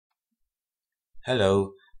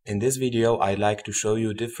Hello, in this video I'd like to show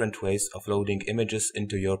you different ways of loading images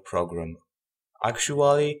into your program.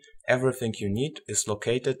 Actually, everything you need is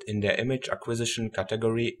located in the image acquisition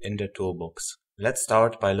category in the Toolbox. Let's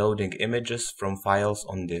start by loading images from files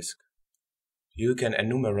on disk. You can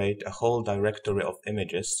enumerate a whole directory of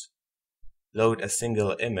images, load a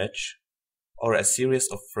single image, or a series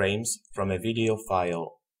of frames from a video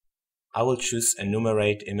file. I will choose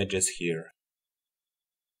Enumerate Images here.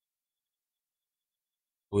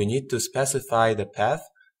 We need to specify the path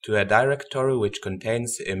to a directory which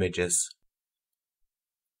contains images.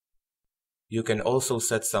 You can also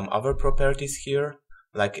set some other properties here,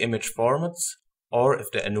 like image formats, or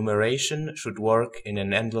if the enumeration should work in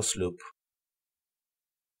an endless loop.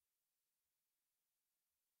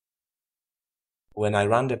 When I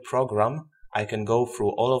run the program, I can go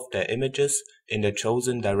through all of the images in the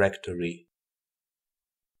chosen directory.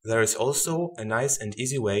 There is also a nice and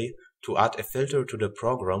easy way to add a filter to the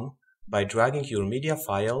program by dragging your media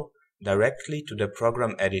file directly to the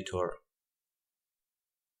program editor.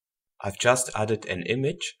 I've just added an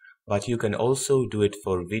image, but you can also do it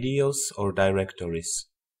for videos or directories.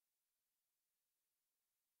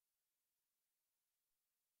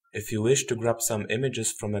 If you wish to grab some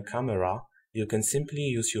images from a camera, you can simply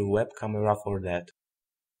use your web camera for that.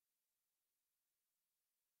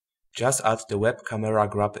 Just add the web camera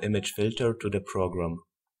grab image filter to the program.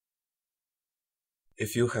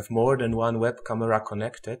 If you have more than one web camera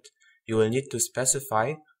connected, you will need to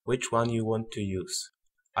specify which one you want to use.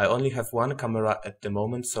 I only have one camera at the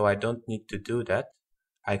moment, so I don't need to do that.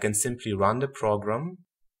 I can simply run the program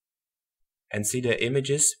and see the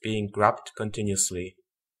images being grabbed continuously.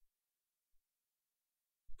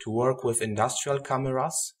 To work with industrial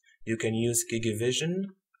cameras, you can use GigiVision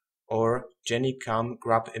or GeniCam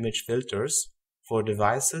grab image filters for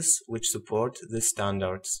devices which support these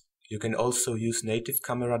standards. You can also use native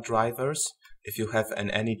camera drivers if you have an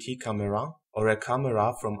NET camera or a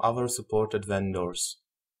camera from other supported vendors.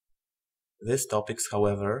 These topics,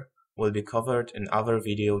 however, will be covered in other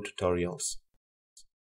video tutorials.